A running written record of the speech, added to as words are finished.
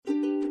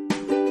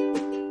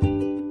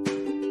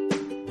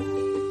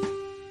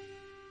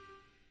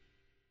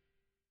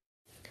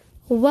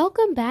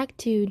Welcome back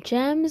to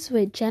Gems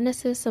with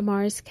Genesis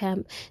Amaris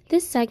Kemp.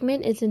 This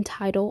segment is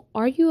entitled,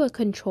 Are You a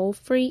Control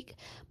Freak?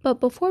 But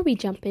before we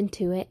jump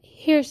into it,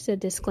 here's the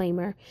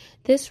disclaimer.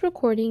 This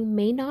recording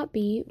may not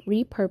be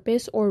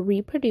repurposed or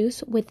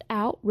reproduced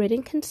without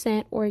written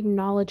consent or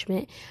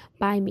acknowledgement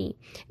by me.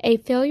 A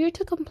failure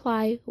to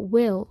comply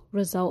will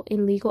result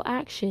in legal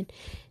action.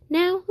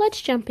 Now,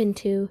 let's jump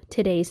into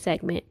today's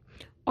segment.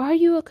 Are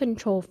you a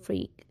control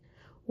freak?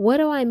 What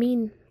do I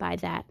mean by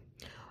that?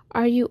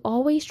 Are you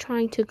always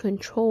trying to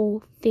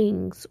control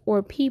things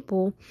or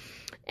people,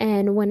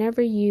 and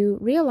whenever you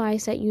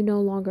realize that you no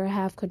longer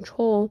have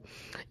control,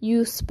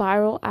 you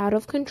spiral out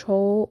of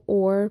control,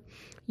 or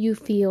you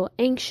feel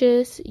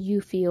anxious,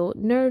 you feel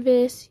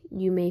nervous,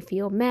 you may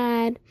feel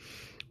mad,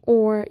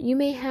 or you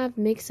may have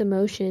mixed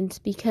emotions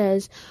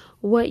because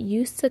what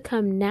used to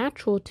come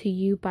natural to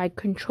you by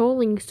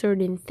controlling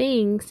certain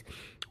things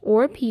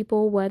or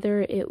people,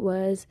 whether it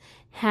was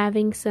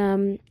having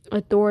some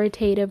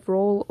authoritative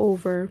role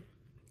over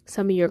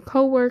some of your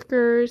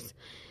coworkers,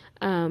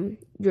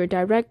 your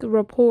direct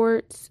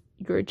reports,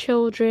 your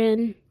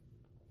children,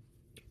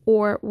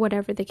 or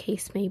whatever the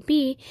case may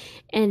be,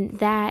 and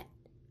that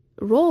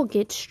role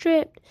gets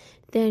stripped,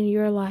 then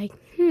you're like,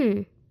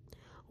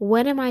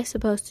 what am I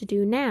supposed to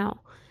do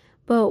now?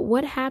 But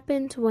what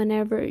happens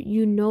whenever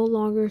you no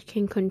longer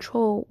can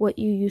control what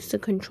you used to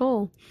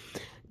control?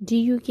 Do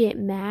you get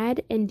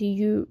mad and do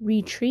you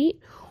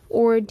retreat,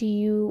 or do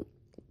you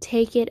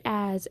take it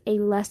as a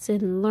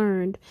lesson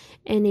learned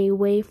and a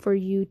way for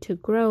you to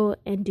grow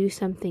and do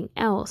something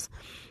else?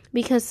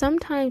 Because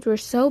sometimes we're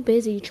so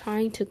busy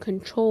trying to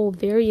control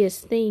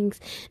various things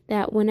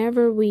that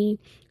whenever we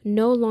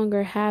no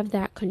longer have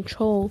that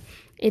control,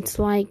 it's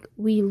like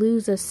we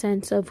lose a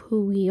sense of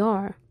who we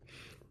are.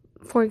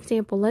 For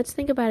example, let's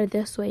think about it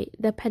this way.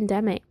 The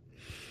pandemic,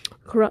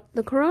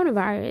 the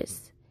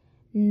coronavirus,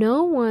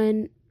 no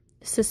one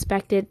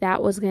suspected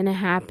that was going to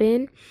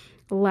happen.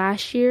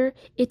 Last year,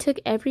 it took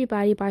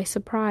everybody by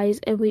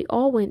surprise, and we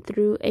all went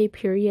through a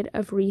period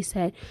of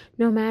reset.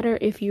 No matter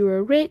if you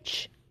were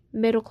rich,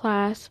 middle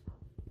class,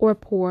 or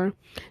poor,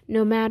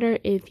 no matter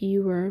if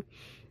you were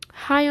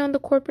high on the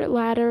corporate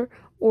ladder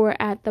or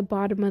at the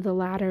bottom of the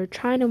ladder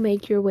trying to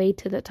make your way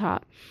to the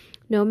top.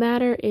 No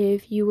matter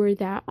if you were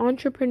that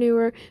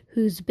entrepreneur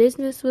whose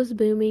business was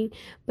booming,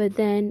 but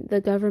then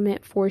the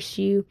government forced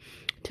you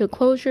to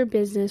close your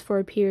business for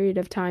a period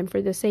of time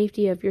for the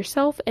safety of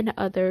yourself and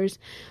others,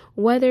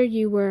 whether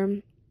you were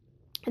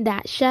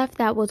that chef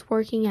that was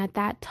working at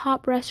that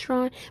top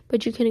restaurant,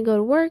 but you couldn't go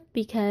to work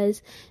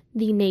because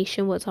the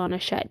nation was on a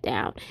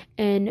shutdown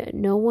and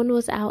no one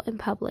was out in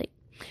public.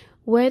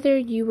 Whether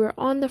you were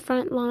on the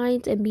front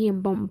lines and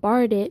being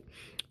bombarded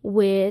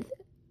with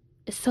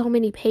so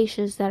many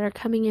patients that are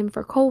coming in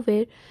for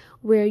COVID,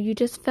 where you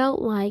just felt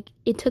like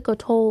it took a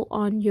toll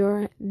on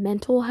your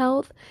mental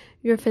health,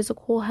 your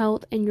physical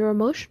health, and your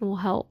emotional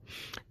health.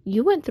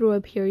 You went through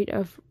a period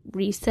of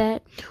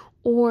reset.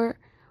 Or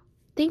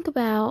think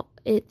about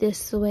it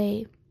this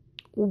way.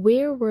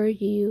 Where were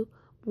you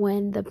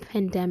when the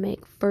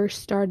pandemic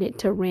first started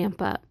to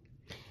ramp up?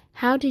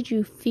 How did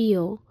you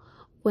feel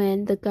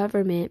when the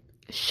government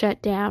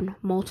shut down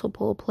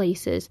multiple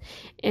places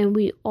and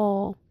we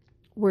all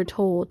were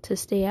told to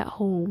stay at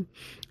home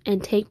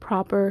and take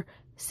proper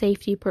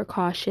safety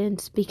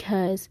precautions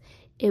because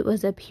it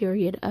was a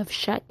period of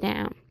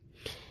shutdown?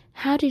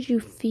 How did you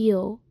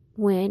feel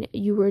when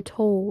you were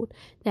told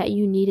that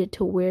you needed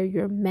to wear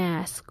your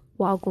mask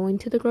while going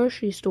to the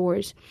grocery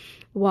stores,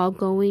 while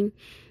going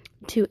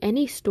to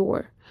any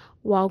store,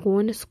 while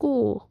going to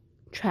school,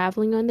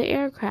 traveling on the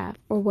aircraft,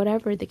 or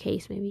whatever the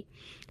case may be?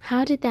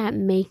 How did that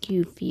make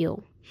you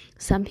feel?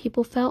 Some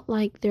people felt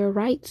like their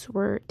rights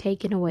were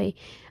taken away.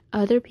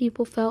 Other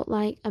people felt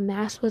like a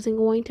mask wasn't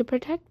going to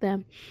protect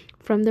them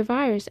from the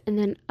virus. And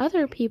then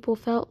other people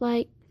felt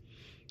like,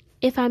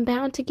 if I'm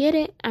bound to get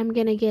it, I'm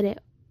going to get it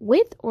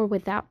with or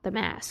without the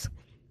mask.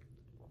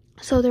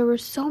 So there were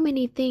so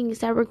many things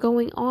that were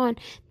going on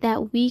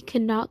that we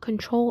could not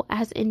control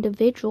as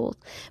individuals.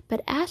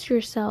 But ask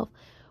yourself,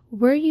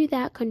 were you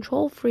that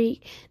control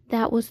freak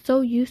that was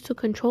so used to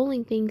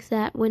controlling things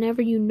that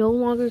whenever you no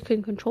longer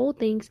can control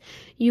things,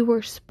 you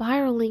were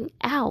spiraling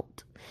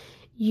out?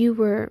 You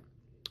were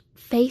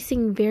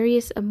facing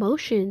various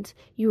emotions.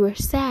 You were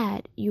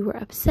sad, you were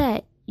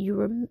upset, you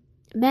were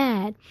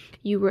mad,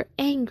 you were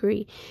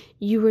angry,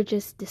 you were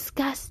just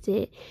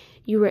disgusted,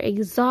 you were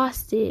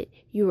exhausted,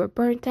 you were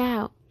burnt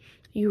out,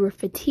 you were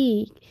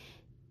fatigued.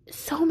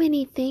 So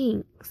many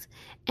things.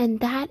 And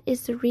that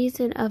is the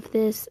reason of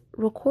this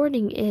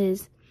recording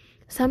is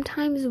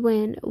sometimes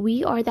when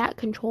we are that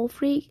control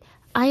freak,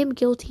 I am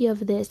guilty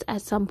of this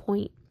at some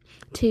point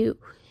too,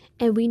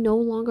 and we no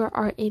longer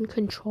are in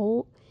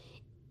control,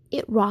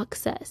 it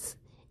rocks us.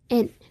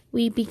 And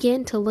we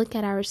begin to look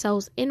at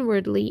ourselves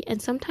inwardly.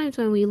 And sometimes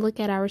when we look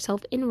at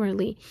ourselves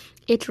inwardly,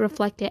 it's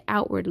reflected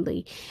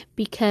outwardly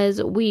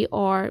because we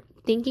are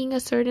thinking a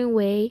certain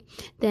way.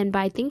 Then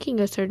by thinking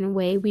a certain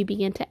way, we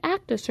begin to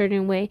act a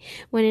certain way,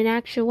 when in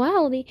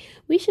actuality,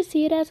 we should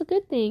see it as a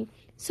good thing.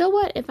 So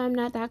what if I'm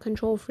not that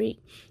control freak?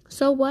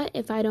 So what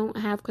if I don't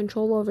have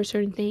control over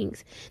certain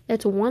things?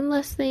 That's one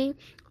less thing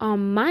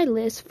on my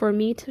list for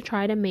me to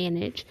try to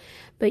manage.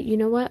 But you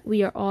know what?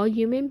 We are all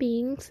human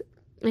beings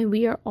and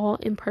we are all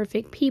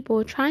imperfect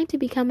people trying to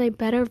become a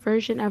better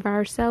version of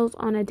ourselves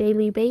on a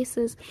daily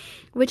basis,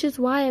 which is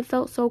why I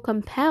felt so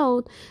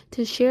compelled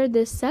to share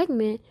this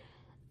segment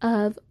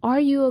of Are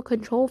you a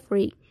control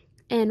freak?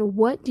 And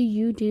what do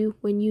you do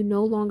when you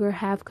no longer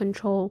have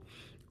control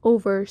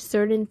over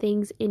certain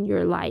things in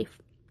your life?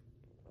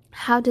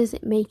 How does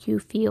it make you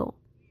feel?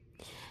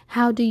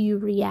 How do you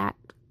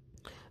react?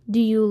 Do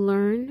you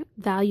learn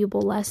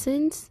valuable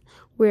lessons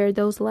where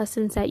those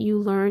lessons that you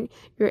learn,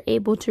 you're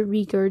able to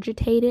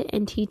regurgitate it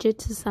and teach it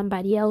to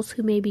somebody else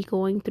who may be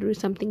going through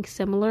something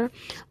similar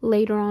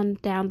later on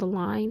down the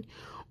line?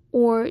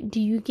 Or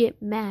do you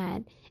get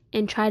mad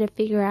and try to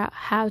figure out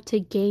how to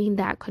gain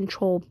that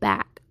control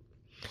back?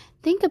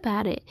 Think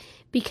about it,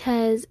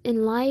 because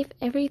in life,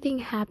 everything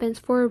happens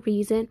for a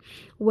reason,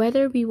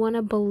 whether we want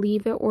to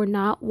believe it or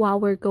not while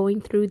we're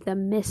going through the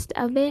midst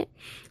of it.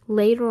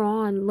 Later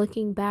on,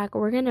 looking back,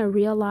 we're going to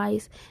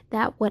realize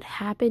that what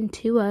happened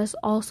to us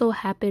also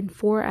happened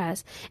for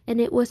us,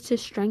 and it was to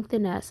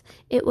strengthen us.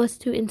 It was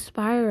to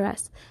inspire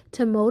us,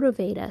 to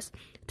motivate us,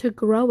 to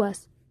grow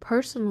us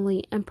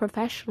personally and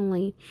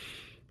professionally.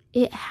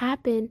 It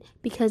happened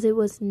because it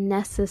was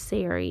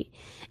necessary,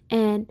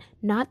 and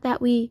not that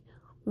we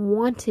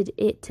wanted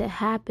it to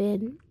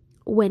happen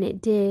when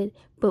it did,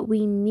 but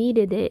we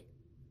needed it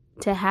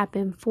to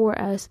happen for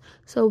us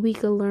so we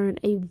could learn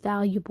a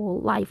valuable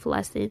life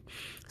lesson.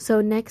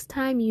 So next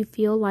time you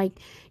feel like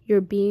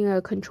you're being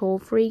a control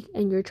freak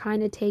and you're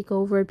trying to take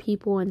over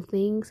people and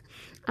things,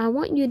 I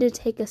want you to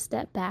take a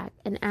step back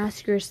and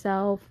ask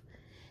yourself,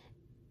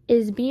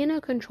 is being a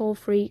control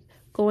freak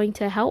going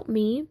to help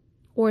me,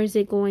 or is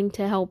it going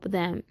to help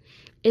them?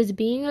 Is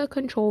being a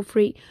control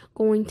freak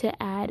going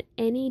to add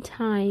any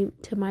time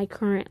to my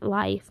current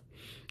life?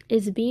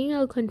 Is being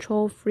a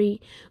control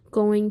freak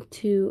going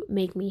to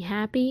make me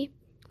happy,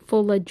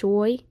 full of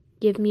joy,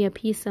 give me a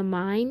peace of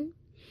mind?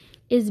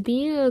 Is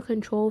being a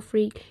control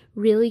freak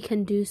really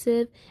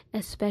conducive,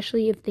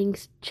 especially if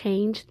things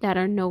change that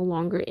are no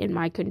longer in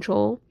my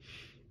control,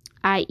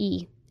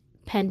 i.e.,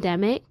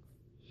 pandemic,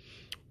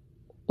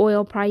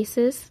 oil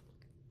prices,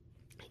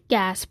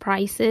 gas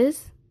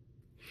prices,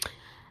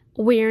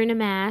 wearing a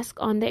mask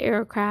on the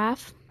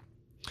aircraft,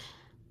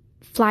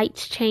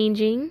 flights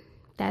changing,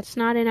 that's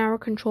not in our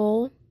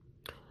control,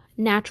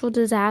 natural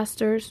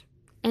disasters,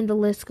 and the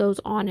list goes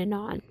on and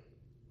on.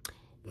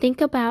 Think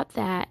about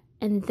that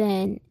and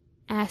then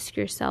ask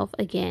yourself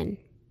again,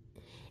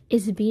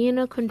 is being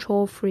a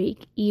control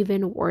freak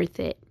even worth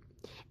it?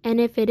 And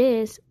if it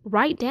is,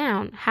 write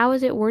down, how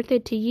is it worth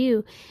it to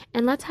you?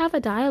 And let's have a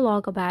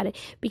dialogue about it,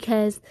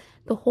 because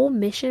the whole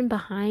mission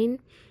behind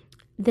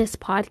this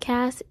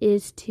podcast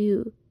is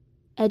to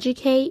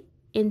educate,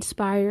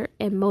 inspire,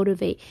 and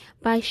motivate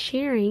by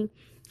sharing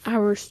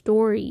our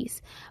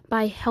stories,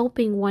 by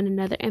helping one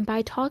another, and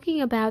by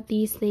talking about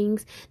these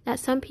things that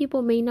some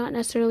people may not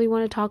necessarily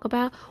want to talk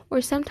about,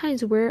 or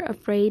sometimes we're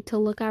afraid to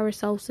look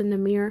ourselves in the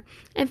mirror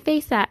and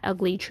face that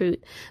ugly truth.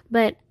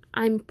 But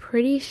I'm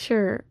pretty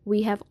sure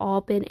we have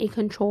all been a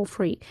control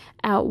freak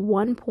at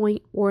one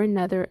point or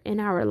another in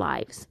our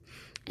lives,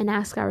 and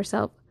ask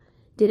ourselves,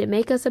 did it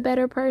make us a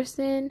better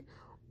person?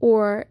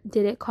 Or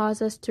did it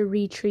cause us to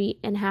retreat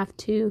and have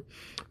to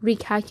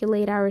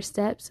recalculate our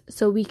steps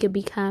so we could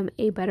become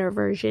a better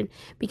version?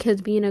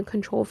 Because being a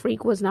control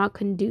freak was not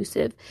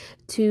conducive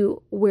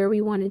to where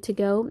we wanted to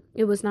go.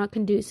 It was not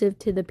conducive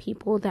to the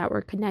people that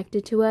were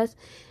connected to us.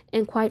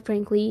 And quite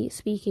frankly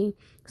speaking,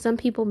 some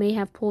people may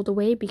have pulled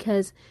away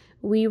because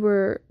we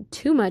were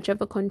too much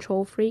of a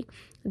control freak,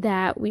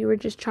 that we were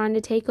just trying to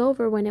take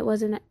over when it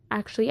wasn't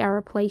actually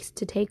our place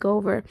to take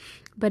over,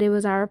 but it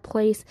was our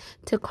place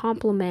to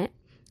complement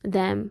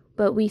them,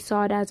 but we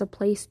saw it as a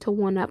place to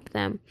one-up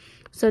them.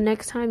 So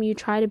next time you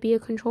try to be a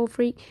control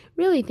freak,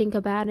 really think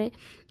about it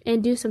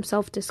and do some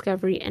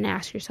self-discovery and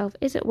ask yourself,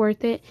 is it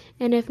worth it?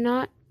 And if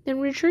not, then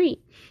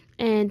retreat.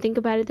 And think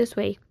about it this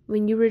way,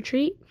 when you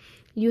retreat,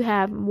 you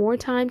have more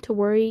time to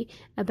worry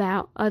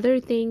about other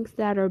things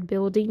that are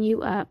building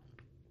you up.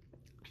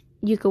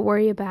 You could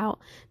worry about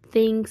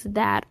things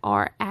that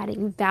are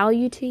adding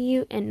value to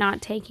you and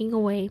not taking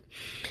away.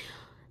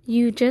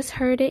 You just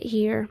heard it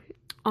here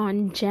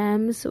on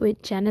Gems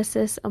with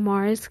Genesis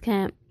Amaris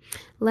Kemp.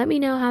 Let me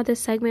know how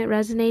this segment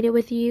resonated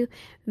with you.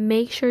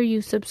 Make sure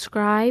you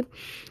subscribe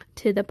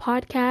to the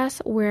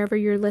podcast wherever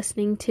you're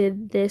listening to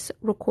this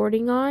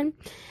recording on,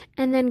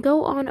 and then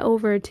go on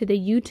over to the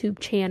YouTube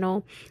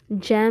channel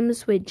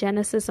Gems with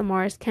Genesis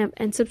Amaris Kemp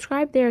and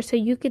subscribe there so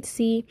you could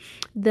see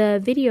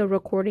the video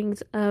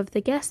recordings of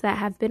the guests that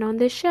have been on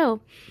this show.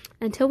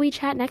 Until we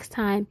chat next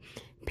time,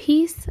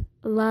 peace,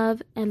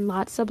 love, and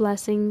lots of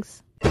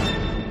blessings.